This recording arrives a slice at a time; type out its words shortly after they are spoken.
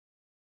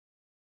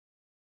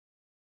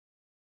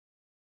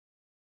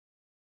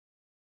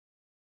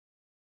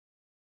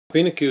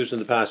Been accused in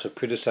the past of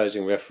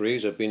criticising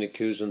referees. I've been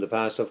accused in the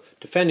past of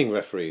defending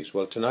referees.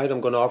 Well, tonight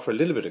I'm going to offer a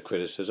little bit of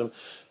criticism,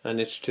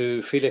 and it's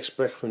to Felix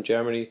Brick from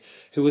Germany,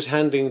 who was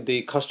handling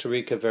the Costa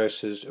Rica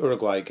versus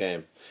Uruguay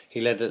game.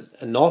 He led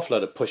an awful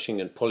lot of pushing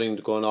and pulling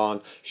going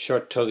on,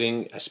 shirt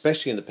tugging,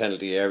 especially in the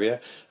penalty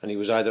area, and he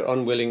was either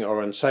unwilling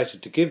or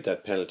unsighted to give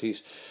that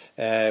penalties,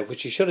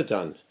 which he should have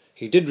done.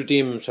 He did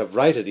redeem himself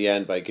right at the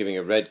end by giving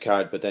a red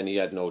card, but then he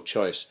had no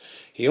choice.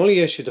 He only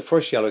issued the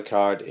first yellow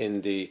card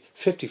in the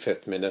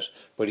 55th minute,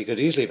 but he could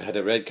easily have had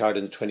a red card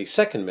in the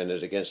 22nd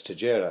minute against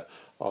Tejera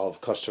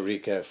of Costa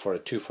Rica for a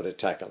two-footed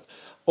tackle.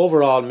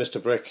 Overall,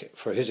 Mr. Brick,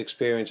 for his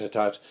experience, I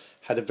thought,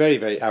 had a very,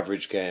 very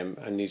average game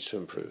and needs to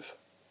improve.